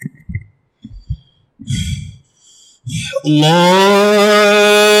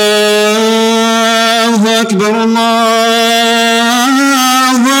الله أكبر الله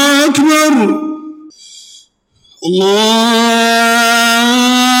أكبر الله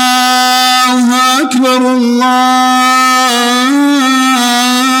أكبر الله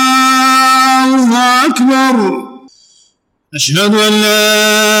أكبر أشهد أن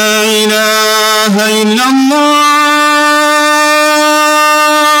لا إله إلا الله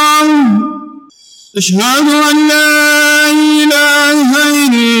أشهد أن لا إله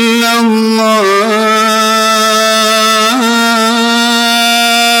إلا الله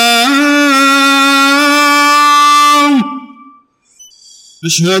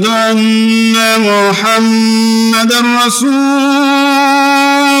أشهد أن محمدا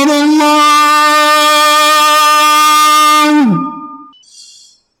رسول الله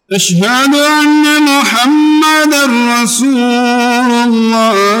أشهد أن محمدا رسول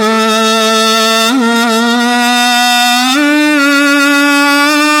الله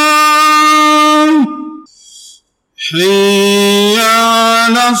حي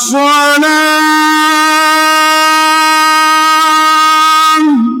على الصلاة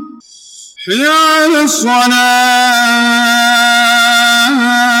حي على الصلاة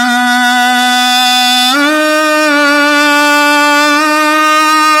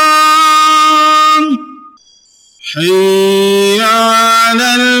حي على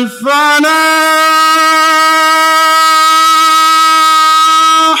الفلاح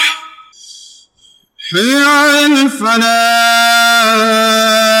حي على الفلاح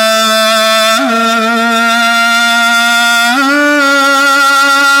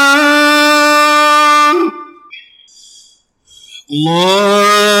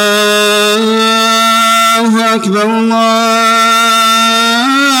الله أكبر الله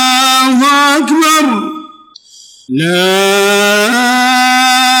أكبر لا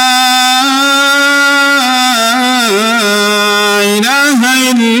إله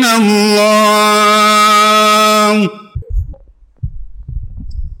إلا الله.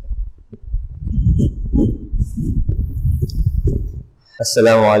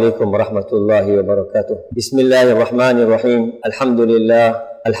 السلام عليكم ورحمة الله وبركاته. بسم الله الرحمن الرحيم. الحمد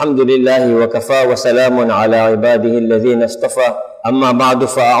لله وكفى وسلام على عباده الذين اصطفى. أما بعد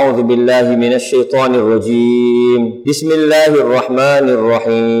فأعوذ بالله من الشيطان الرجيم. بسم الله الرحمن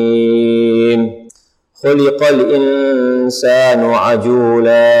الرحيم. خلق الإنسان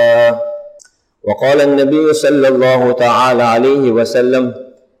عجولا. وقال النبي صلى الله تعالى عليه وسلم: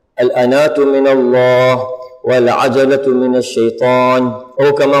 الأناة من الله والعجلة من الشيطان.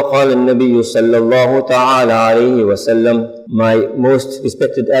 أو كما قال النبي صلى الله تعالى عليه وسلم. My most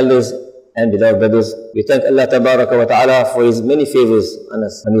respected elders and beloved brothers, we thank Allah Tabaraka wa Ta'ala for His many favors on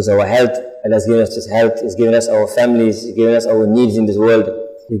us. And He's our health. Allah has given us His health. He's given us our families. He's given us our needs in this world.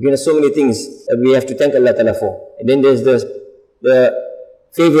 He's given us so many things that we have to thank Allah Ta'ala for. And then there's the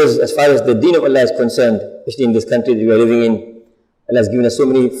favors as far as the Deen of Allah is concerned, especially in this country that we are living in. Allah has given us so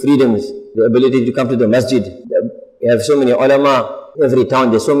many freedoms, the ability to come to the masjid. We have so many ulama. Every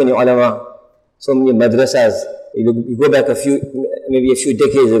town there's so many ulama, so many madrasas. You go back maybe a few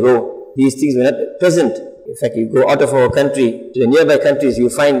decades ago, these things were not present. In fact, you go out of our country to the nearby countries, you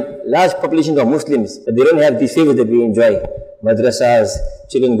find large populations of Muslims, but they don't have these favors that we enjoy. Madrasas,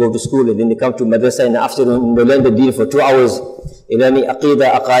 children go to school and then they come to madrasa in the afternoon and they learn the deen for 2 hours. They're learning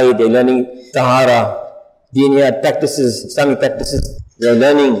aqidah, aqaid, they're learning tahara, deeniyat practices, Islamic practices. They're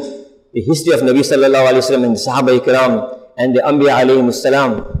learning the history of Nabi sallallahu alayhi wa sallam and the Sahaba ikram and the Anbiya alayhi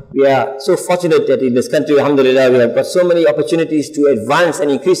salam. We are so fortunate that in this country, alhamdulillah, we have got so many opportunities to advance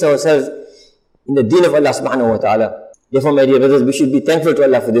and increase ourselves in the deen of Allah subhanahu wa ta'ala. Therefore, my dear brothers, we should be thankful to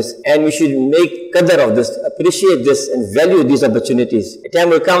Allah for this, and we should make qadr of this, appreciate this and value these opportunities. A time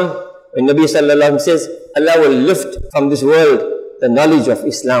will come when Nabi sallallahu alayhi wa sallam says, Allah will lift from this world the knowledge of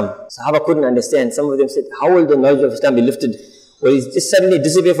Islam. Sahaba couldn't understand. Some of them said, how will the knowledge of Islam be lifted? Will it just suddenly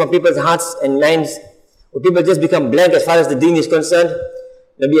disappear from people's hearts and minds? Will people just become blank as far as the deen is concerned?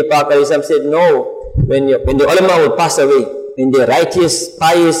 Nabi Pak said, no. When the ulama will pass away, when the righteous,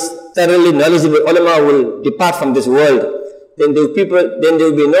 pious, thoroughly knowledgeable ulama will depart from this world, then there will be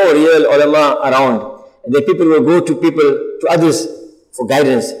no real ulama around. And then people will go to others for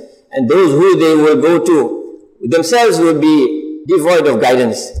guidance. And those who they will go to themselves will be devoid of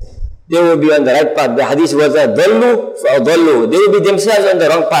guidance. They will be on the right path. The hadith was ضَلُّوا فَأَضَلُّوا. They will be themselves on the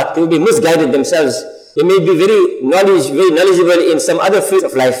wrong path. They will be misguided themselves. They may be very knowledgeable in some other field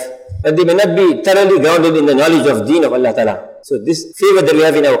of life, but they may not be thoroughly grounded in the knowledge of Deen of Allah Ta'ala. So this favor that we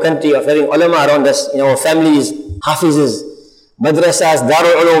have in our country of having ulama around us, in our families, hafizes, madrasas,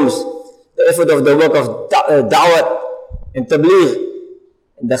 darul ulums, the effort of the work of da'wat and tabligh,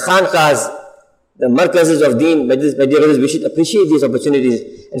 and the khanqahs, the markazes of Deen. My dear brothers, we should appreciate these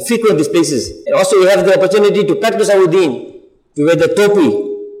opportunities and frequent these places. And also we have the opportunity to practice our Deen, to wear the topi.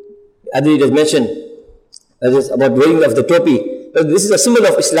 Adri just mentioned about wearing of the topi. But this is a symbol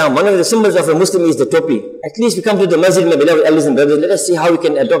of Islam. One of the symbols of a Muslim is the topi. At least we come to the masjid, my beloved elders and brothers. Let us see how we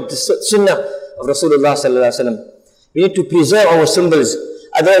can adopt the sunnah of Rasulullah sallallahu alaihi wasallam. We need to preserve our symbols.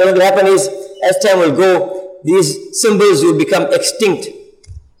 Otherwise, what will happen is, as time will go, these symbols will become extinct.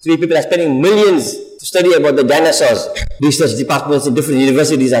 So people are spending millions to study about the dinosaurs. Research departments in different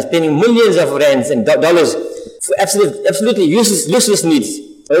universities are spending millions of rands and dollars for absolutely useless needs.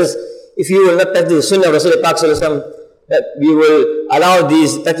 Whereas, if you will not practice the sunnah of Rasulullah, we will allow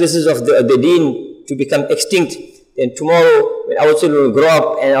these practices of the Deen to become extinct. Then tomorrow, when our children will grow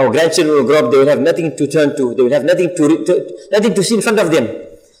up and our grandchildren will grow up, they will have nothing to turn to. They will have nothing to see in front of them.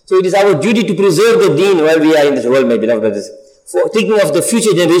 So it is our duty to preserve the Deen while we are in this world, my beloved brothers. For thinking of the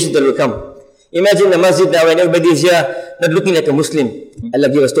future generations that will come. Imagine the masjid now when everybody is here not looking like a Muslim. Allah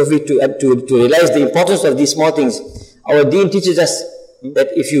give us tawfiq to realize the importance of these small things. Our Deen teaches us that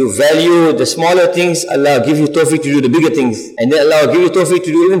if you value the smaller things, Allah will give you tawfiq to do the bigger things. And then Allah will give you tawfiq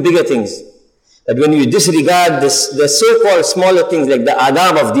to do even bigger things. But when you disregard the so-called smaller things like the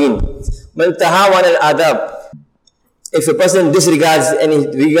adab of Deen, man tahawan al-adab, if a person disregards and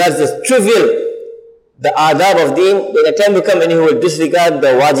he regards as trivial the adab of Deen, then a time will come when he will disregard the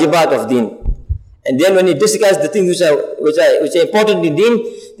wajibat of Deen. And then when he disregards the things which are important in Deen,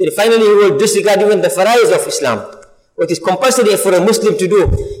 then finally he will disregard even the faraiz of Islam. What is compulsory for a Muslim to do,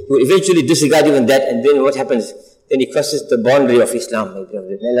 he will eventually disregard even that, and then what happens? Then he crosses the boundary of Islam.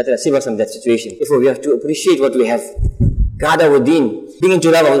 May Allah save us from that situation. Therefore, we have to appreciate what we have. Guard our Deen. Bring into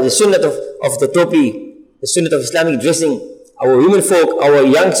love the sunnah of the topi, the sunnah of Islamic dressing. Our women folk, our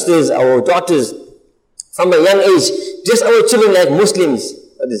youngsters, our daughters, from a young age, dress our children like Muslims.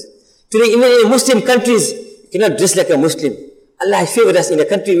 Today, even in Muslim countries, you cannot dress like a Muslim. Allah has favored us in a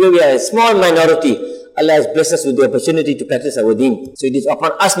country where we are a small minority. Allah has blessed us with the opportunity to practice our Deen. So it is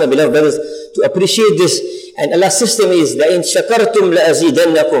upon us, my beloved brothers, to appreciate this. And Allah's system is, لَإِن شَكَرْتُمْ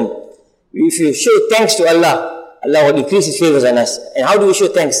لَأَزِيدَنَّكُمْ. If you show thanks to Allah, Allah will increase His favors on us. And how do we show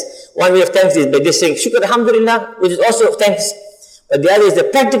thanks? One way of thanks is by just saying, Shukr Alhamdulillah, which is also thanks. But the other is the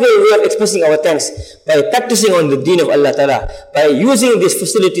practical way of expressing our thanks, by practicing on the Deen of Allah Ta'ala, by using these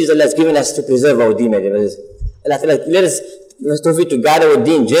facilities Allah has given us to preserve our Deen, my brothers. Allah Ta'ala, let us tawfiq to guard our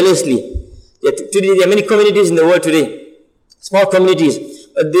Deen jealously. Today, there are many communities in the world today, small communities,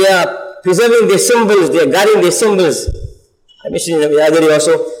 but they are preserving their symbols, they are guarding their symbols. I mentioned in the other day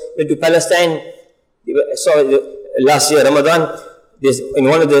also, went to Palestine, saw last year, Ramadan, in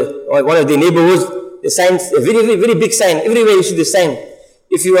one of the neighborhoods, the signs, a very, very big sign, everywhere you see the sign.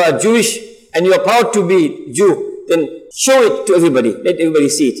 If you are Jewish and you are proud to be Jew, then show it to everybody, let everybody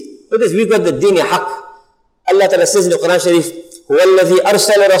see it. Because we got the Deen haq. Allah Ta'ala says in the Quran Sharif, هو الذي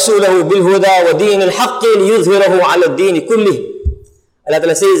أرسل رسوله بالهدى ودين الحق ليظهره على الدين كله. Allah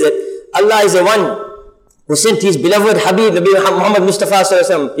Ta'ala says that Allah is the one who sent His beloved Habib, Nabi Muhammad Mustafa Sallallahu Alaihi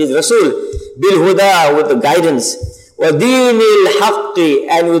Wasallam, His Rasul, بالهدى, with the guidance, ودين الحق,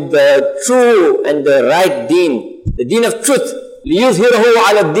 and with the true and the right deen, the deen of truth, ليظهره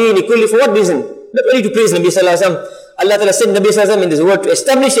على الدين كله. For what reason? Not only to praise Nabi Sallallahu Alaihi Wasallam. Allah Ta'ala sent Nabi Sallallahu Alaihi Wasallam in this world to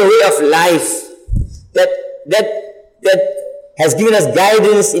establish a way of life that has given us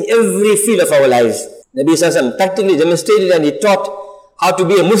guidance in every field of our lives. Nabi Sallallahu Alaihi Wasallam practically demonstrated and he taught how to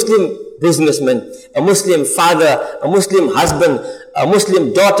be a Muslim businessman, a Muslim father, a Muslim husband, a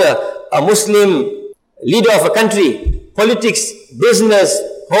Muslim daughter, a Muslim leader of a country, politics, business,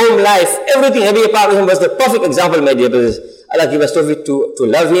 home life, everything. Nabi Sallallahu was the perfect example, my dear brothers. Allah give us tawfiq to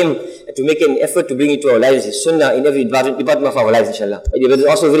love him and to make an effort to bring into our lives His sunnah in every department of our lives, inshallah. My dear brothers,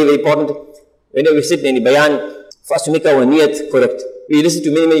 also very, very important, whenever we sit in any bayan, for us to make our niyat correct. We listen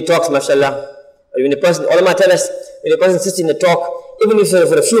to many talks, mashallah. But when a person, ulama tell us, when a person sits in a talk, even if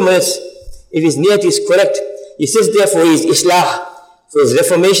for a few minutes, if his niyat is correct, he sits there for his islah, for his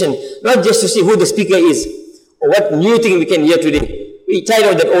reformation, not just to see who the speaker is, or what new thing we can hear today. We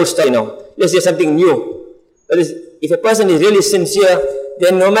tired of that old stuff now. Let's hear something new. But if a person is really sincere,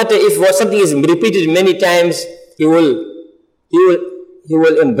 then no matter if something is repeated many times, he will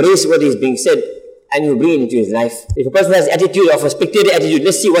embrace what is being said, and you bring it into his life. If a person has attitude of a spectator attitude,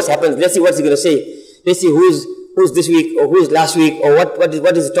 let's see what happens, let's see what he's going to say, let's see who's this week, or who's last week, or what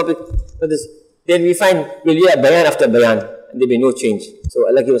is the topic, then we find we'll hear bayan after bayan, and there'll be no change. So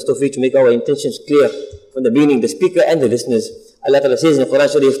Allah give us tawfiq to make our intentions clear from the beginning, the speaker and the listeners. Allah Ta'ala says in the Quran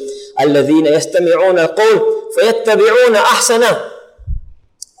Sharif, الَّذِينَ يَسْتَمِعُونَ الْقَوْلِ فَيَتَّبِعُونَ أَحْسَنَهُ.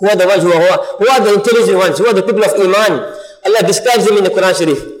 Who are the ones who are the intelligent ones, who are the people of Iman? Allah describes them in the Quran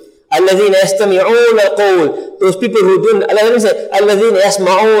Sharif. الَّذِينَ يَسْتَمِعُونَ الْقَوْلِ. Those people who don't, Allah doesn't say, الَّذِينَ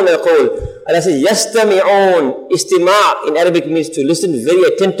يَسْمَعُونَ الْقَوْلِ. Allah says, يَسْتَمِعُونَ. Istima' in Arabic means to listen very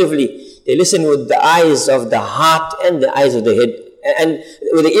attentively. They listen with the eyes of the heart and the eyes of the head. And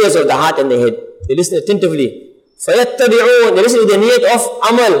with the ears of the heart and the head. They listen attentively. فَيَتَّبِعُونَ. They listen with the niyat of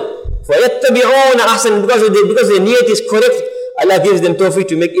amal. فَيَتَّبِعُونَ أَحْسَنَ. Because the niyat is correct, Allah gives them tawfiq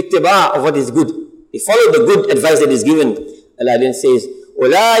to make ittiba' of what is good. They follow the good advice that is given. Allah then says,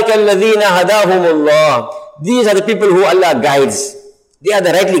 أُولَٰئِكَ الَّذِينَ هَدَاهُمُ اللَّهُ. These are the people who Allah guides. They are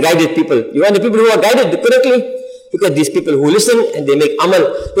the rightly guided people. You want the people who are guided correctly? Look at these people who listen and they make amal.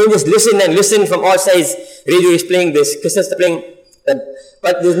 Don't just listen and listen from all sides. Radio is playing this, cassettes are playing.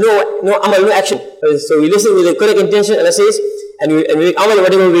 But there's no amal, no action. So we listen with the correct intention, Allah says, and we make amal,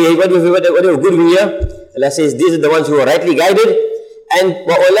 whatever good we hear. Allah says, these are the ones who are rightly guided. And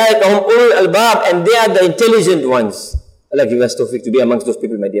وَأُولَٰئِكَ هُمْ أُولُو الْأَلْبَابِ. And they are the intelligent ones. Allah give us tawfiq to be amongst those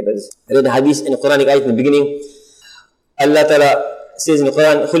people, my dear brothers. I read the hadith in the Quranic ayat in the beginning. Allah Ta'ala says in the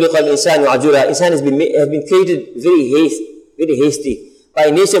Quran, خُلِقَ الْإِنسَانُ عَجُولًا. Insan has been created very hasty. By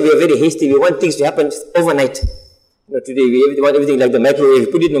nature we are very hasty. We want things to happen overnight. Today we want everything like the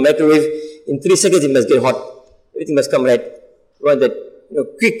microwave. Put it in the microwave, in 3 seconds it must get hot. Everything must come right. We want that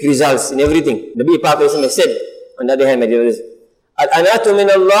quick results in everything. Nabi Pak has said, on the other hand, my dear brothers, Al-anatu min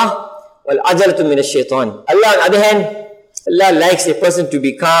Allah wal-ajalatu min ash-shaytan. Allah, on the other hand, Allah likes a person to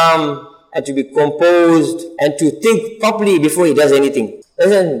be calm and to be composed and to think properly before he does anything. He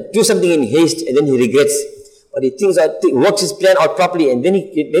doesn't do something in haste and then he regrets. But he thinks out, works his plan out properly and then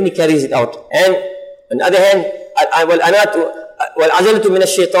he carries it out. And on the other hand, wal-ajalatu min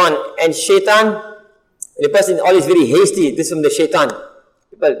ash-shaytan. And shaitan, the person always very hasty. This is from the shaitan.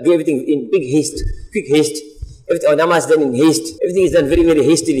 People do everything in big haste, quick haste. Everything, our namaz is done in haste. Everything is done very, very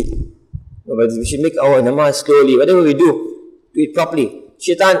hastily. No, but we should make our namaz slowly. Whatever we do it properly.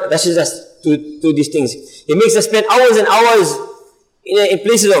 Shaitan rushes us to these things. He makes us spend hours and hours in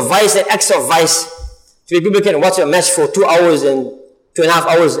places of vice and acts of vice. So people can watch a match for 2 hours and 2.5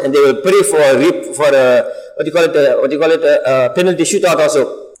 hours, and they will pray for a penalty shootout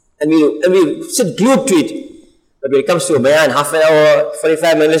also. And we sit glued to it. But when it comes to a bayan, half an hour,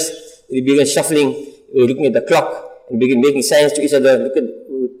 45 minutes, we begin shuffling. We're looking at the clock and begin making signs to each other. Look at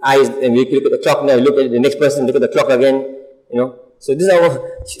eyes, and we look at the clock now. Look at the next person. Look at the clock again. So this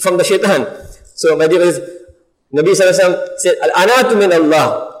is from the shaitan. So my dear brothers, Nabi Sallallahu Alaihi Wasallam said, Al-anatu min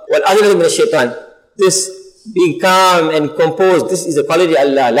Allah wal-ajalatu min ash-shaitan. This being calm and composed, this is a quality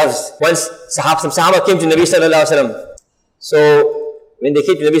Allah loves. Once some Sahaba came to Nabi Sallallahu Alaihi Wasallam. So when they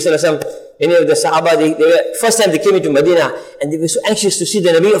came to Nabi Sallallahu Alaihi Wasallam, many of the Sahaba, they were, first time they came into Medina, and they were so anxious to see the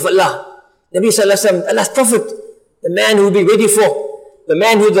Nabi of Allah. Nabi Sallallahu Alaihi Wasallam, Allah's Prophet, the man who we'll be waiting for, the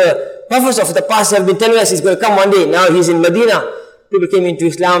man who the prophets of the past have been telling us he's going to come one day. Now he's in Medina. People came into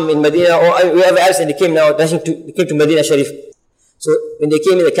Islam in Medina or wherever else, and they came now, they came to Medina Sharif. So when they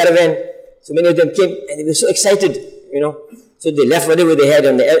came in the caravan, so many of them came and they were so excited, So they left whatever they had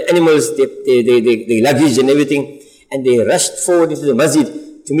on the animals, the luggage and everything, and they rushed forward into the masjid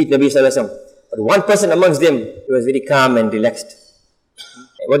to meet Nabi Sallallahu Alaihi Wasallam. But one person amongst them, he was very calm and relaxed.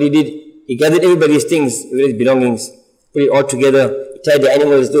 And what he did, he gathered everybody's things, everybody's belongings, put it all together. He tied the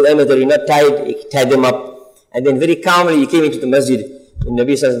animals, those animals that were not tied, he tied them up. And then very calmly he came into the masjid. And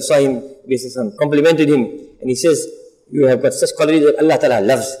Nabi Sallallahu Alaihi Wasallam saw him, Nabi Sallallahu Alaihi Wasallam complimented him, and he says, you have got such quality that Allah Ta'ala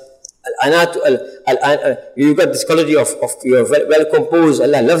loves. You've got this quality of you're well composed.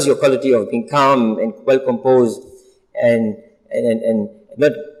 Allah loves your quality of being calm and well composed and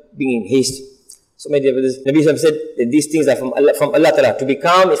not being in haste. So my dear brothers, Nabi Sallallahu Alaihi Wasallam said that these things are from Allah Ta'ala. To be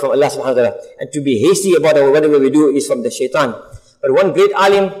calm is from Allah Subhanahu Wa Ta'ala. And to be hasty about whatever we do is from the shaitan. But one great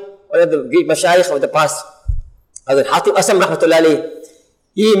alim, one of the great mashayikh of the past, Hazrat Hatib Asam Rahmatullah Alayhi,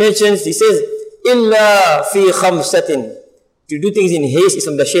 he mentions, he says, Illa fi khamsatin. To do things in haste is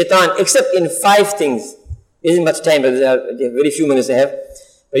from the shaitan, except in 5 things. There isn't much time, but there are very few minutes I have.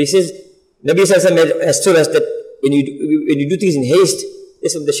 But he says, Nabi Sallallahu Alaihi Wasallam has told us that when you do things in haste,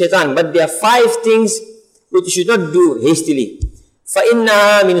 it's from the shaitan. But there are 5 things which you should not do hastily.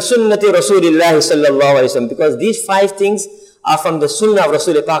 فَإِنَّهَا مِن سُنَّةِ رَسُولِ اللَّهِ صَلَّى اللَّهُ عَلَيْهِ وَسَلَّمَ. Because these 5 things are from the sunnah of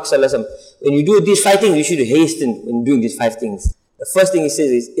Rasul Pak Sallallahu Alaihi Wasallam. When you do these 5 things, you should hasten when doing these 5 things. The first thing he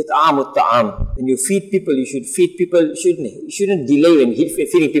says is, it'amut ta'am. When you feed people, you should feed people. You shouldn't delay when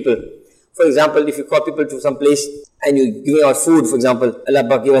feeding people. For example, if you call people to some place and you're giving out food, for example, Allah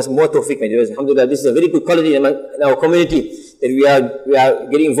Pak give us more tawfiq. Alhamdulillah, this is a very good quality in our community, that we are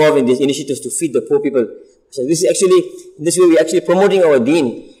getting involved in these initiatives to feed the poor people. So this is actually, in this way, we're actually promoting our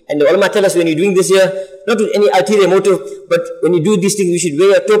deen. And the ulama tell us when you're doing this here, not with any ulterior motive, but when you do these things, we should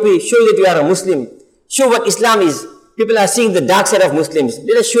wear a topi, show that you are a Muslim. Show what Islam is. People are seeing the dark side of Muslims.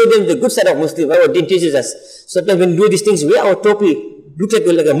 Let us show them the good side of Muslims, what our Deen teaches us. Sometimes when we do these things, wear our topi, look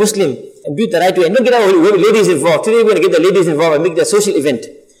like a Muslim, and do it the right way. And don't get our ladies involved. Today we're going to get the ladies involved and make it a social event.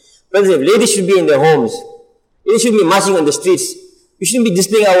 Brothers, ladies should be in their homes. Ladies should be marching on the streets. We shouldn't be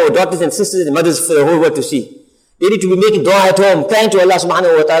displaying our daughters and sisters and mothers for the whole world to see. They need to be making dua at home, crying to Allah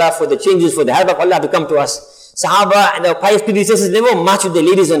subhanahu wa ta'ala for the changes, for the help of Allah to come to us. Sahaba and our pious predecessors never march with the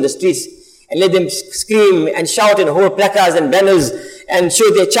ladies on the streets and let them scream and shout and hold placards and banners and show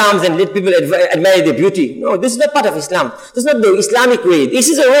their charms and let people admire their beauty. No, this is not part of Islam. This is not the Islamic way. This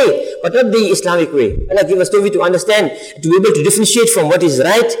is a way, but not the Islamic way. Allah give us tawfiq to understand, to be able to differentiate from what is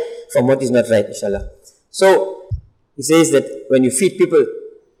right from what is not right, inshallah. So, he says that when you feed people, you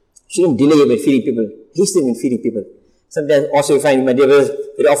shouldn't delay when feeding people. Hasten in feeding people. Sometimes also you find, my dear brothers,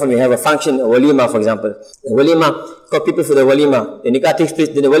 very often we have a function, a walima for example. The walima, call people for the walima. The nikah takes place,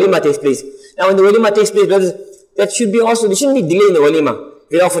 then the walima takes place. Now when the walima takes place, brothers, that should be also, there shouldn't be delay in the walima.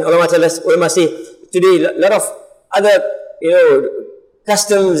 Very often ulama say, today a lot of other,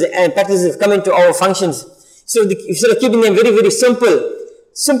 customs and practices come into our functions. So instead of keeping them very, very simple,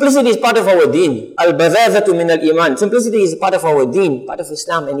 simplicity is part of our deen. Al-badhazatu min al-iman. Simplicity is part of our deen, part of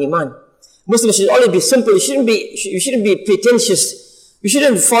Islam and iman. Muslims should always be simple. You shouldn't be pretentious. You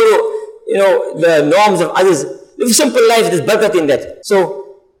shouldn't follow, the norms of others. Live a simple life. There's barakat in that.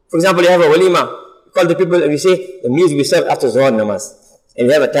 So, for example, you have a walima. You call the people and we say the meals will be served after Zuhr namaz. And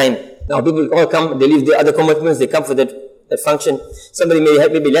we have a time. Now people all come. They leave their other commitments. They come for that function. Somebody may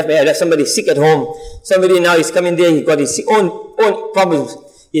have left somebody sick at home. Somebody now is coming there. He got his own problems.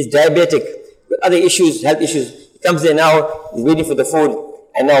 He's diabetic. Other issues, health issues. He comes there now. He's waiting for the food.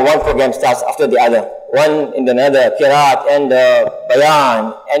 And now one program starts after the other. One and another, Qiraat and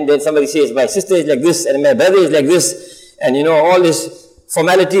Bayan. And then somebody says, my sister is like this and my brother is like this. And all these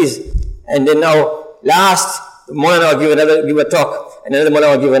formalities. And then now, last, Maulana will give a talk. And another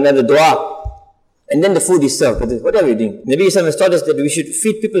Maulana will give another dua. And then the food is served. What are we doing? Nabi Islam has taught us that we should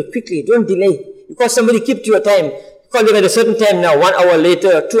feed people quickly. Don't delay. Because somebody keep to your time. You call them at a certain time now, 1 hour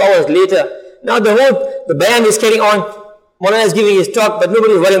later, 2 hours later. Now the Bayan is carrying on. Maulana is giving his talk, but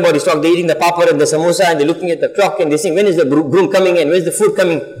nobody is worrying about his talk. They're eating the papad and the samosa and they're looking at the clock and they're saying, when is the groom coming and when's the food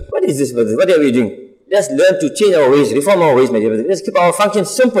coming? What is this, brothers? What are we doing? Let's learn to change our ways, reform our ways, my dear brothers. Let's keep our functions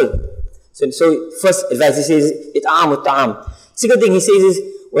simple. So first advice he says, it'am ta'am. Second thing he says is,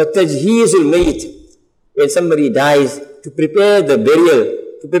 وَتَجْهِيزُ الْمَيِّتِ. When somebody dies, to prepare the burial,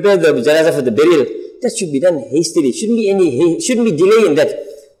 to prepare the janazah for the burial, that should be done hastily. Shouldn't be delay in that.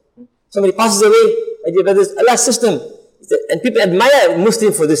 Somebody passes away, my dear brothers, Allah's system. And people admire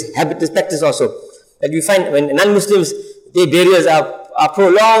Muslims for this habit, this practice also. That you find when non-Muslims, their burials are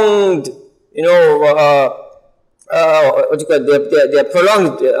prolonged, they're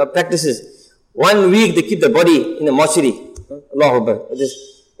prolonged practices. 1 week they keep the body in the mortuary. Allahu Akbar.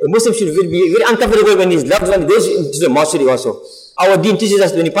 A Muslim should be very uncomfortable when his loved one goes into the mortuary also. Our deen teaches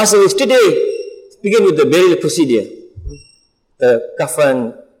us when he passes away, straight away, begin with the burial procedure. The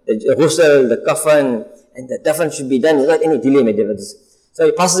kafan, the ghusl, the kafan, and the dafan should be done without any delay, my dear brothers. So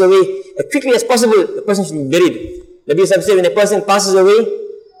he passes away, as quickly as possible, the person should be buried. Nabi Sallallahu said, when a person passes away,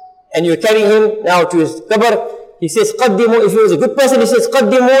 and you're carrying him now to his qabr, he says, qaddimu, if he was a good person, he says,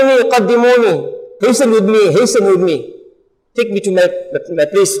 qaddimuni, hasten with me. Take me to my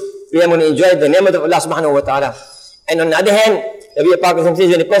place where I'm going to enjoy the ni'mat of Allah subhanahu wa ta'ala. And on the other hand, Nabi Sallallahu says,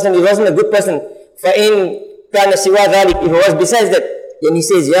 when a person, he wasn't a good person, فَإِن كَانَ سِوَى ذَلِكَ, if he was besides that, then he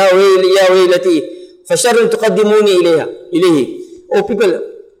says, Ya waylati, فَشَرٌ تُقَدِّمُونِي إِلَيْهِ. Oh people,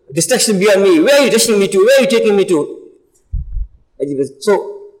 destruction be on me. Where are you rushing me to? Where are you taking me to? So,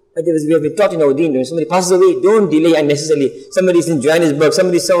 we have been taught in our deen, when somebody passes away, don't delay unnecessarily. Somebody is in Johannesburg,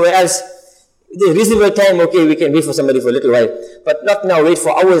 somebody is somewhere else. There's reasonable time, okay, we can wait for somebody for a little while. But not now wait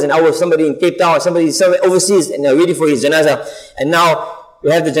for hours and hours. Somebody in Cape Town, somebody is somewhere overseas and they're waiting for his janazah. And now,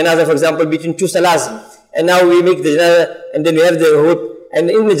 we have the janazah, for example, between 2 salahs. And now we make the janazah, and then we have the whole. And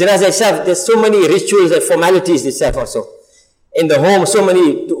in the janazah itself, there's so many rituals and formalities itself also. In the home, so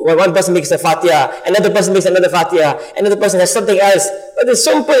many, one person makes a fatiha, another person makes another fatiha, another person has something else. But it's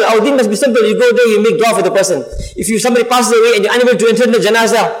simple, our deen must be simple. You go there, you make dua for the person. If somebody passes away and you're unable to enter the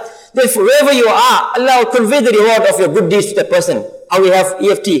janazah, then wherever you are, Allah will convey the reward of your good deeds to that person. How we have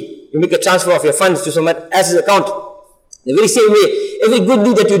EFT, you make a transfer of your funds to someone else's account. The very same way, every good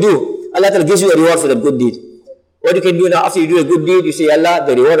deed that you do, Allah gives you a reward for that good deed. What you can do now, after you do a good deed, you say, Allah,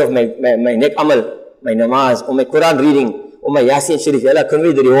 the reward of my nek amal, my namaz, or my Quran reading, or my Yasin Sharif, Allah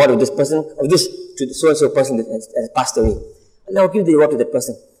convey the reward of this person, of this to the so-and-so person that has passed away. Allah will give the reward to that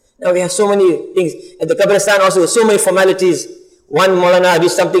person. Now we have so many things. At the Qabristan also, so many formalities. one Maulana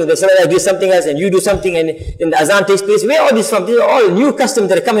does something, the Salah does something else, and you do something, and the Azan takes place. Where are all these from? These are all new customs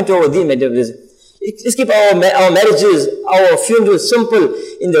that are coming to our Deen. Let's keep our marriages, our funerals simple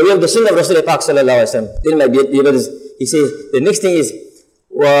in the way of the Sunnah of Rasulullah Pak sallallahu alaihi wasallam. Then my dear brothers, he says, the next thing is,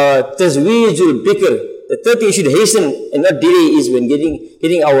 tazweejul bikr. The third thing you should hasten and not delay is when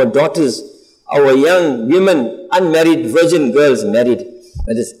getting our daughters, our young women, unmarried virgin girls married.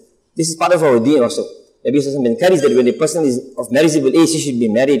 This is part of our Deen also. Nabi Sallallahu encouraged that when a person is of marriageable age, he should be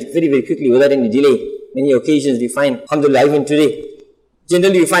married very, very quickly without any delay. Many occasions we find, alhamdulillah, even today,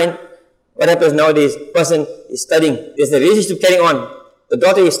 generally we find what happens nowadays, person is studying, there's a relationship carrying on. The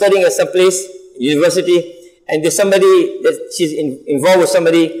daughter is studying at some place, university, and there's somebody that she's involved with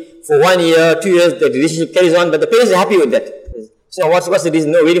somebody for 1 year, 2 years, the relationship carries on, but the parents are happy with that. So what's the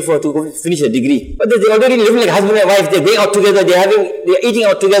reason? No, waiting for her to finish a degree. But they're already living like husband and wife. They're going out together. They're eating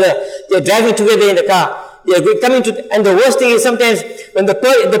out together. They're driving together in the car. They're coming to. And the worst thing is sometimes when the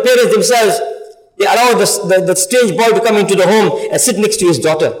parents themselves, they allow the strange boy to come into the home and sit next to his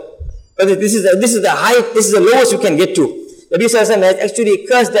daughter. But this is the height. This is the lowest you can get to. Nabi Sallallahu Alaihi Wasallam has actually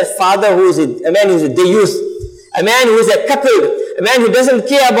cursed that father who is a man who is a dayus, a man who is a cuckold, a man who doesn't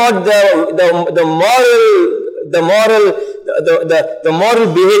care about the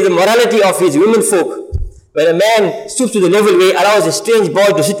moral behavior, the morality of his women folk. When a man stoops to the level where he allows a strange boy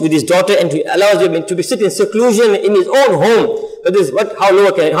to sit with his daughter and allows him to be sit in seclusion in his own home. But how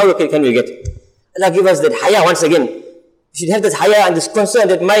low can we get? Allah give us that haya once again. We should have this haya and this concern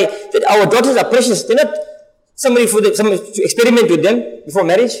that our daughters are precious. They're not somebody to experiment with them before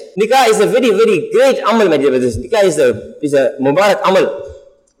marriage. Nikah is a very, very great amal, my dear brothers. Nikah is a mubarak amal.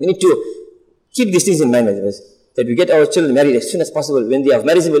 We need to keep these things in mind, my dear brothers. That we get our children married as soon as possible when they are of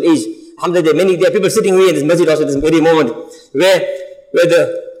marriageable age. Alhamdulillah, there are people sitting here in this masjid also at this very moment where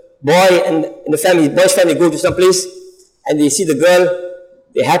the boy and the family, boy's family go to some place and they see the girl,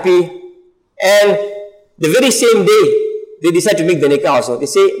 they're happy, and the very same day they decide to make the nikah also. They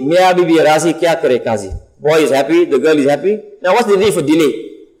say, Mia bibi razi kya kare kazi. Boy is happy, the girl is happy. Now what's the day for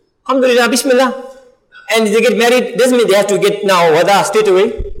delay? Alhamdulillah, bismillah. And they get married, doesn't mean they have to get now wada straight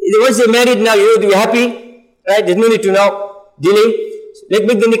away. Once they're married now, you know, to be happy. Right? There's no need to now delay. Let's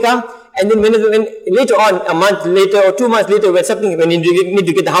make the nikah, and then when later on, a month later or 2 months later, when you need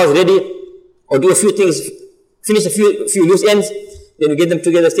to get the house ready or do a few things, finish a few loose ends, then you get them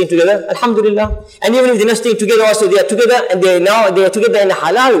together, staying together. Alhamdulillah. And even if they're not staying together, also they are together, and they are together in a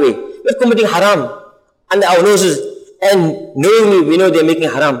halal way, not committing haram under our noses, and knowingly we know they're making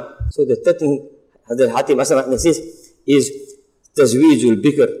haram. So the third thing Hazrat Hatim Aslam says is tazweejul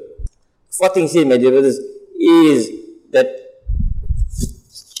bikr. Fourth thing says, my dear brothers, is that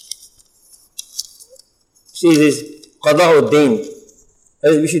qada'u Deen.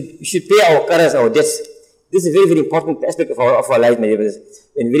 We should pay our qarz, our debts. This is a very, very important aspect of our life, my dear brothers.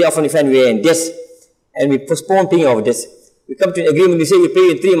 When very often we find we are in debts and we postpone paying our debts. We come to an agreement, we say we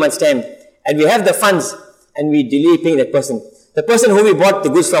pay in 3 months' time, and we have the funds and we delay paying that person. The person who we bought the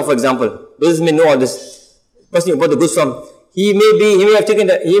goods from, for example, brothers may know all this. The person you bought the goods from, he may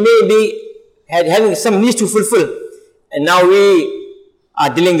be having some needs to fulfill, and now we are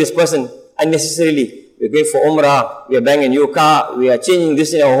dealing this person unnecessarily. We're going for Umrah, we are buying a new car, we are changing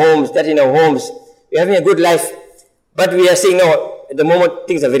this in our homes, that in our homes, we're having a good life, but we are saying no, at the moment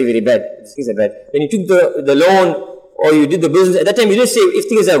things are very, very bad. Things are bad. When you took the loan or you did the business, at that time you didn't say, if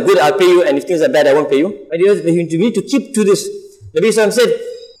things are good I'll pay you, and if things are bad I won't pay you. But you need to keep to this. Nabi Sallallahu said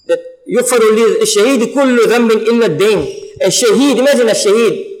that يُغْفَرُ لِلشَّهِيدِ كُلُّ ذَنْبٍ إِلَّا الدَّيْنِ. A shaheed, imagine a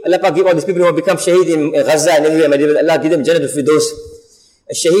shaheed. Allah Pak give all these people who have become shaheed in Gaza and everywhere, Allah give them Jannah for those.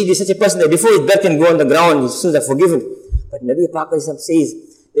 A shaheed is such a person that before his blood can go on the ground, his sins are forgiven. But Nabi Pak says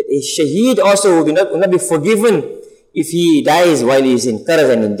that a shaheed also will not be forgiven if he dies while he is in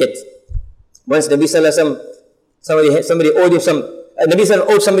qarz and in debt. Once Nabi Sallallahu Alaihi Wasallam, somebody owed him Nabi Sallallahu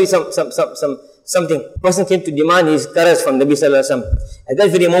owed somebody something. Person came to demand his qarz from Nabi Sallallahu Alaihi Wasallam. At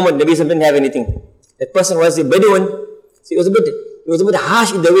that very moment, Nabi Sallallahu didn't have anything. That person was a Bedouin. So he was a bit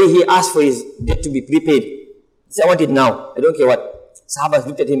harsh in the way he asked for his debt to be prepaid. He said, I want it now. I don't care what. Sahabas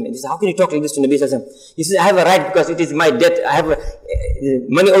looked at him and he said, how can you talk like this to Nabi Sallallahu Alaihi Wasallam? He said, I have a right because it is my debt. I have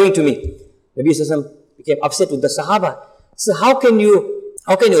money owing to me. Nabi Sallallahu Alaihi Wasallam became upset with the Sahaba. So how can you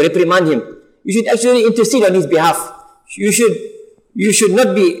reprimand him? You should actually intercede on his behalf. You should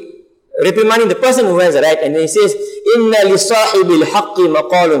not be reprimanding the person who has a right. And then he says, Inna li sahibil haqqi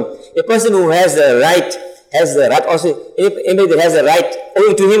maqalun. A person who has the right also. Anybody that has a right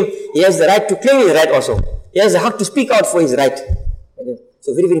owing to him, he has the right to claim his right also. He has the haq to speak out for his right.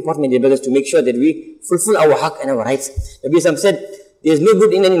 So very, very important, my dear brothers, to make sure that we fulfill our haq and our rights. Nabi Sallallahu said, there is no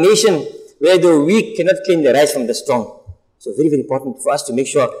good in any nation where the weak cannot claim the rights from the strong. So very, very important for us to make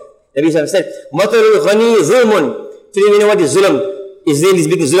sure. Nabi Sallallahu said, Matarul Ghani Zulmun. Today we know what is Zulm. Israel is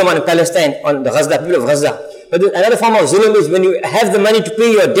making Zulm on Palestine, on the Gaza, people of Gaza. But another form of Zulm is when you have the money to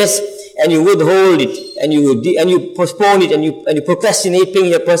pay your debts and you withhold it, and you postpone it, and you procrastinate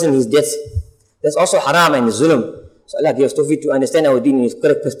paying your person his debts. That's also haram and Zulm. So Allah gives us tawfiq to understand our deen in its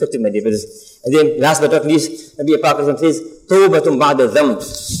correct perspective, my dear brothers. And then last but not least, Nabi Pak says, Tawbatun ba'da dhamb.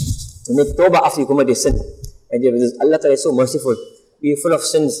 To make tawbah after you commit a sin. My dear brothers, Allah Ta'ala is so merciful. We are full of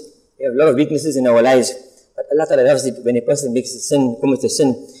sins. We have a lot of weaknesses in our lives. But Allah Ta'ala loves it when a person makes a sin, commits a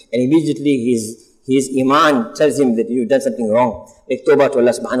sin, and immediately his iman tells him that you've done something wrong. Make tawbah to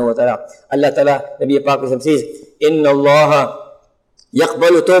Allah subhanahu wa ta'ala. Allah Ta'ala, Nabi Pak says, Inna Allah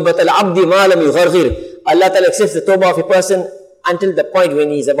yaqbalu tawbat al-abdi ma lam yugharghir. Allah Ta'ala accepts the tawbah of a person until the point when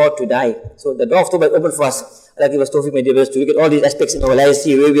he is about to die. So the door of tawbah is open for us. Allah give us tawfiq, my dear brothers, to look at all these aspects in our lives,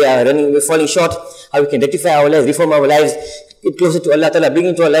 see where we are running, we're falling short, how we can rectify our lives, reform our lives, get closer to Allah Ta'ala, bring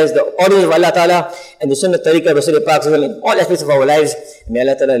into our lives the orders of Allah Ta'ala and the sunnah tariqah of Rasul Pak in all aspects of our lives. And may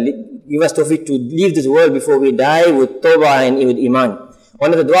Allah Ta'ala give us tawfiq to leave this world before we die with tawbah and with iman.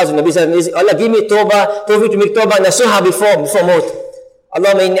 One of the du'as of Nabi Sallallahu is, Allah give me tawbah, tawfiq to make tawbah nasuha before maut.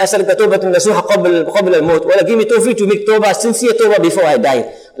 Allahumma inni as'aluka tawbatan nasuha qabla al-maut. Wa give me tawfiq to make tawbah, sincere tawbah before I die.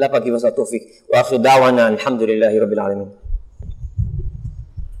 Allah Pak give us our tawfiq. Wa akhir da'wana alhamdulillahi rabbil alamin.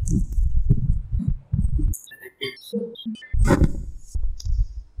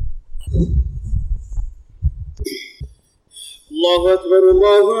 Allahu Akbar,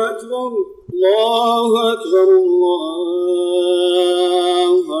 Allahu Akbar, Allahu Akbar, Allahu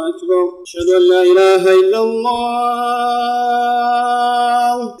Akbar. Ashhadu an la ilaha illallah.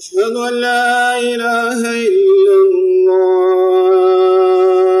 Ashhadu an la ilaha illallah.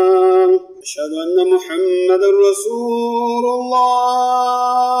 Ashhadu anna Muhammadan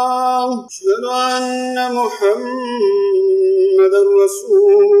Rasulullah. Ashhadu anna Muhammadan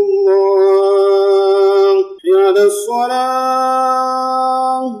Rasulullah. حي على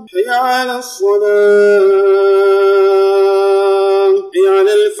الصلاة، حي على الصلاة، حي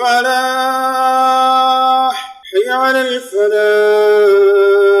على الفلاح، حي على الفلاح.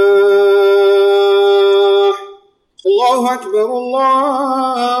 الله أكبر،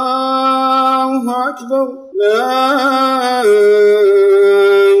 الله أكبر، لا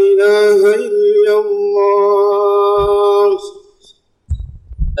إله إلا الله.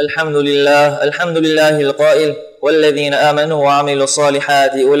 الحمد لله القائل والذين آمنوا وعملوا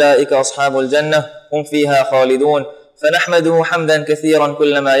الصالحات أولئك أصحاب الجنة هم فيها خالدون. فنحمده حمدا كثيرا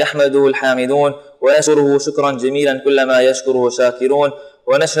كلما يحمده الحامدون، ونشكره شكرا جميلا كلما يشكره شاكرون،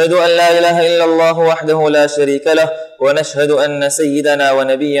 ونشهد أن لا إله إلا الله وحده لا شريك له، ونشهد أن سيدنا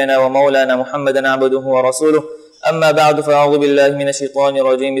ونبينا ومولانا محمدا عبده ورسوله. أما بعد، فأعوذ بالله من الشيطان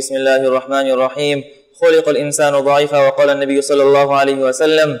الرجيم. بسم الله الرحمن الرحيم. خلق الإنسان ضعيفا، وقال النبي صلى الله عليه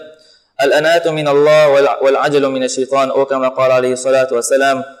وسلم: الأنات من الله والعجل من الشيطان، أو كما قال عليه الصلاة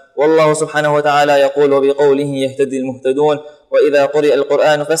والسلام. والله سبحانه وتعالى يقول: وبقوله يهتدي المهتدون. وإذا قرئ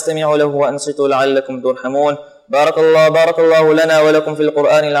القرآن فاستمعوا له وأنصتوا لعلكم ترحمون. بارك الله لنا ولكم في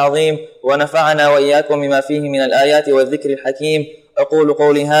القرآن العظيم، ونفعنا وإياكم بما فيه من الآيات والذكر الحكيم. أقول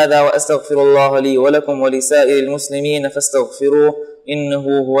قولي هذا وأستغفر الله لي ولكم ولسائر المسلمين فاستغفروه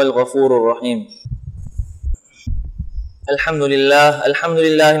إنه هو الغفور الرحيم. الحمد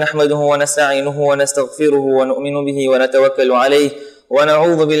لله نحمده ونستعينه ونستغفره ونؤمن به ونتوكل عليه،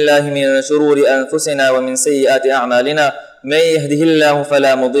 ونعوذ بالله من شرور أنفسنا ومن سيئات أعمالنا. من يهده الله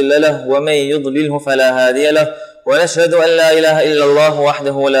فلا مضل له، ومن يضلله فلا هادي له. ونشهد أن لا إله إلا الله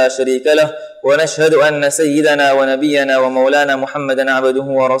وحده لا شريك له، ونشهد أن سيدنا ونبينا ومولانا محمدا عبده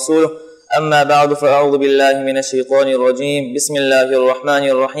ورسوله. أما بعد، فأعوذ بالله من الشيطان الرجيم. بسم الله الرحمن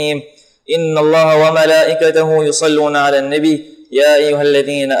الرحيم. إن الله وملائكته يصلون على النبي، يا أيها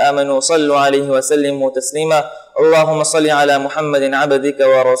الذين آمنوا صلوا عليه وسلموا تسليما. اللهم صل على محمد عبدك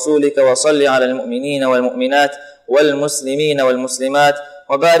ورسولك، وصل على المؤمنين والمؤمنات والمسلمين والمسلمات،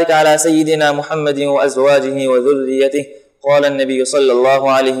 وبارك على سيدنا محمد وأزواجه وذريته. قال النبي صلى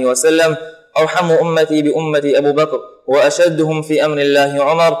الله عليه وسلم: أرحم أمتي بأمتي أبو بكر، وأشدهم في أمر الله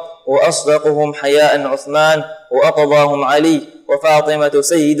عمر، وأصدقهم حياء عثمان، وأقضاهم علي، وفاطمة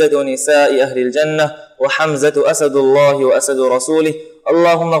سيدة نساء أهل الجنة، وحمزة أسد الله وأسد رسوله.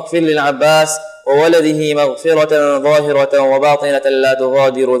 اللهم اغفر للعباس وولده مغفرة ظاهرة وباطنة لا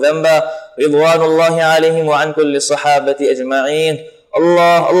تغادر ذنبا، رضوان الله عليهم وعن كل الصحابة أجمعين.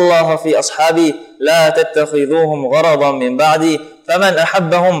 الله في أصحابي، لا تتخذوهم غرضا من بعدي، فمن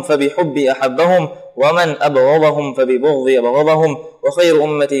أحبهم فبحبي أحبهم، ومن أبغضهم فببغض أبغضهم. وخير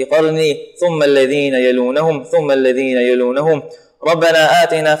أمتي قرني، ثم الذين يلونهم، ثم الذين يلونهم. ربنا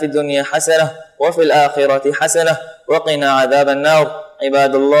آتنا في الدنيا حسنة، وفي الآخرة حسنة، وقنا عذاب النار.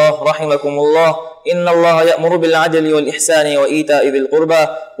 عباد الله رحمكم الله، إن الله يأمر بالعدل والإحسان وإيتاء ذي القربى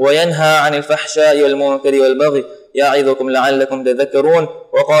وينهى عن الفحشاء والمنكر والبغي يعظكم لعلكم تذكرون.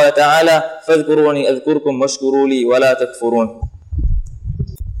 وقال تعالى: فاذكروني أذكركم واشكروا لي ولا تكفرون.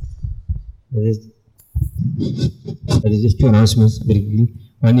 There is just two announcements very quickly.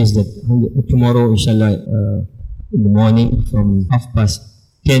 One is that tomorrow, inshallah, in the morning from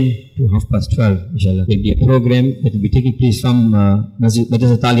 10:30 to 12:30, inshallah, there will be a program that will be taking place from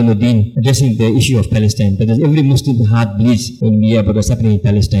Madrasa Deen, addressing the issue of Palestine. Because every Muslim's heart bleeds when we hear about what's happening in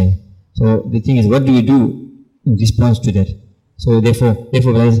Palestine. So the thing is, what do we do in response to that? So therefore,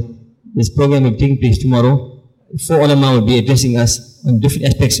 this program will be taking place tomorrow. 4 ulama will be addressing us on different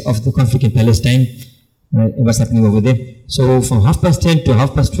aspects of the conflict in Palestine, and what's happening over there. So from 10:30 to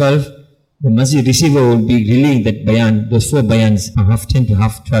 12:30, the masjid receiver will be relaying that bayan, those 4 bayans from 10:30 to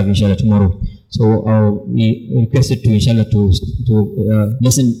 12:30, inshallah, tomorrow. So we requested to, inshallah, to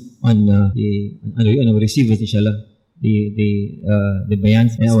listen on our receivers, inshallah, the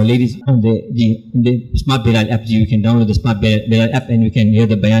bayans, and our ladies on the Smart Bilal app. You can download the Smart Bilal app and you can hear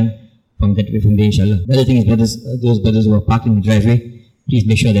the bayan from there, inshallah. The other thing is, those brothers who are parked in the driveway, please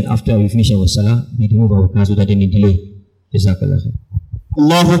make sure that after we finish our salah, we remove our cars without any delay. Jazakallah khair.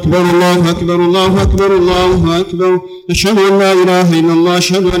 الله أكبر الله أكبر الله أكبر الله أكبر. أشهد أن لا إله إلا الله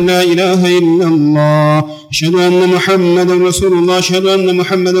أشهد أن لا إله إلا الله أشهد أن محمدا رسول الله أشهد أن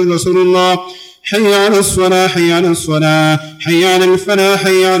محمدا رسول الله. حي على الصلاة حي على الصلاة حي على الفلاح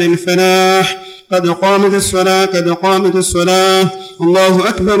حي على الفلاح. قد قامت الصلاة قد قامت الصلاة. الله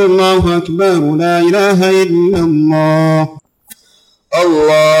أكبر الله أكبر. لا إله إلا الله.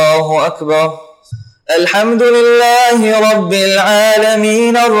 الله أكبر. الحمد لله رب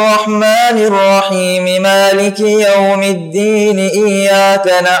العالمين الرحمن الرحيم مالك يوم الدين. إياك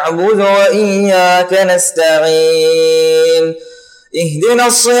نعبد وإياك نستعين. اهدنا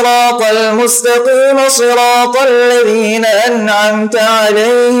الصراط المستقيم صراط الذين أنعمت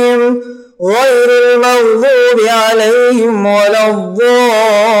عليهم غير المغضوب عليهم ولا الضالين.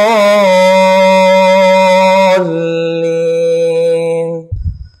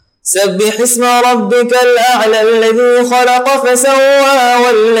 سبح اسم ربك الأعلى الذي خلق فسوى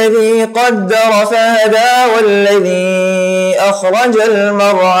والذي قدر فهدى والذي أخرج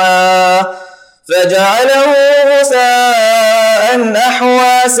المرعى فجعله غثاء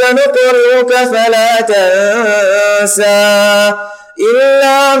أحوى. سنقرئك فلا تنسى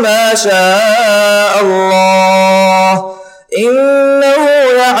إلا ما شاء الله إنه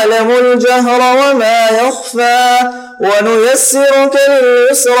يعلم الجهر وما يخفى. ونيسرك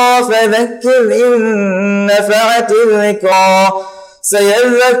لليسرى فذكر إن نفعت الذكرى.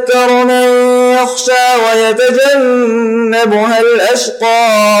 سيذكر من يخشى ويتجنبها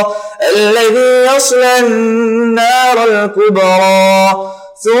الأشقى الذي يصلى النار الكبرى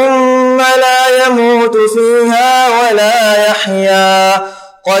ثم لا يموت فيها ولا يحيا.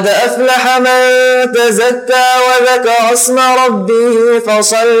 قد أفلح من تزكى وذكر اسم ربه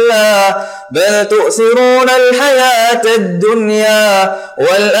فصلى. بل تؤثرون الحياة الدنيا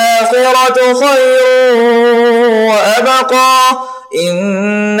والآخرة خير وأبقى.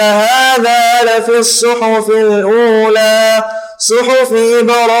 إن هذا لفي الصحف الأولى صحف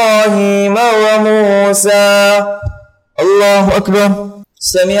إبراهيم وموسى. الله أكبر.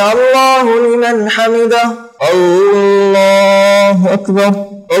 سمع الله لمن حمده. الله أكبر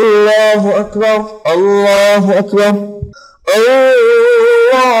الله أكبر الله أكبر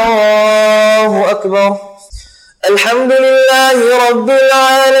الله أكبر. الحمد لله رب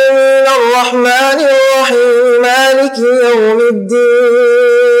العالمين الرحمن الرحيم مالك يوم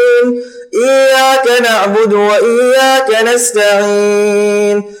الدين. إياك نعبد وإياك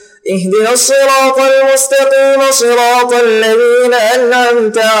نستعين. اهدنا الصراط المستقيم صراط الذين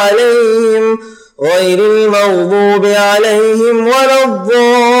أنعمت عليهم غير المغضوب عليهم ولا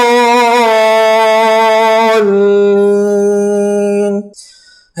الضالين.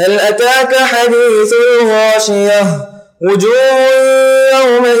 هل أتاك حديث الغاشية؟ وجوه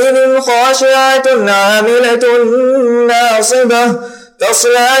يومئذ خاشعة عاملة ناصبة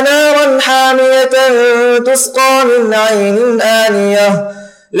تصلى نارا حامية تسقى من عين آنية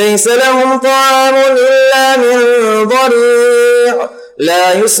ليس لهم طعام إلا من ضريع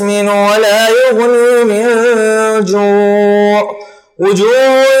لا يسمن ولا يغني من جوع.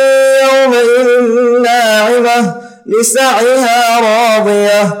 وجوه يومئذ ناعمة لسعيها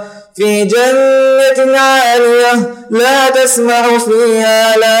راضية في جنة عالية لا تسمع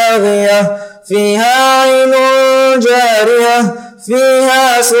فيها لاغية فيها عين جارية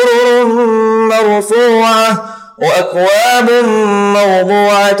فيها سرر مرفوعة وأكواب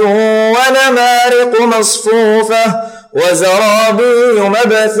موضوعة ونمارق مصفوفة وزرابي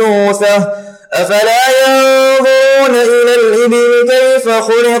مبثوثة أفلا ينظرون إلى الإبل كيف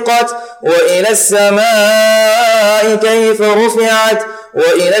خلقت وإلى السماء كيف رفعت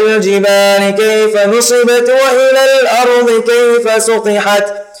وإلى الجبال كيف نصبت وإلى الأرض كيف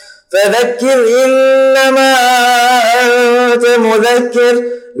سطحت فذكر إنما أنت مذكر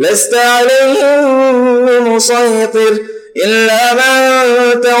لست عليهم بمسيطر إلا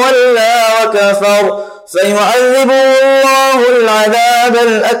من تولى وكفر فيعذبه الله العذاب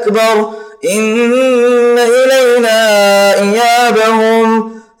الأكبر إن إلينا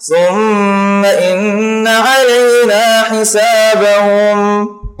إيابهم ثم إن علينا حسابهم.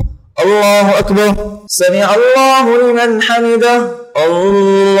 الله أكبر. سمع الله لمن حمده.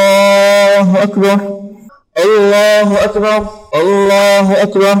 الله أكبر. الله أكبر. الله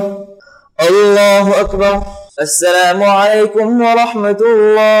أكبر. الله أكبر. السلام عليكم ورحمة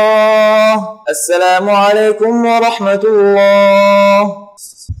الله. السلام عليكم ورحمة الله.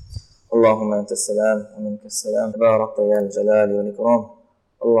 اللهم أنت السلام ومنك السلام تبارك يا الجلال والإكرام.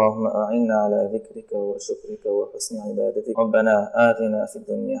 اللهم أعنا على ذكرك وشكرك وحسن عبادتك. ربنا آتنا في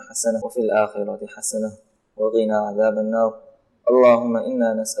الدنيا حسنة وفي الآخرة حسنة وقنا عذاب النار. اللهم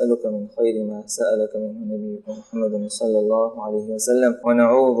إنا نسألك من خير ما سألك منه نبيك محمد صلى الله عليه وسلم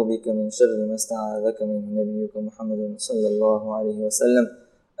ونعوذ بك من شر ما استعاذك منه نبيك محمد صلى الله عليه وسلم.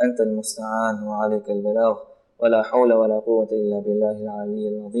 أنت المستعان وعليك البلاغ ولا حول ولا قوة إلا بالله العلي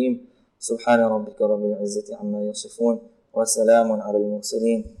العظيم. سبحان ربك رب العزة عما يصفون وسلام على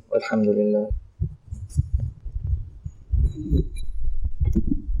المرسلين والحمد لله.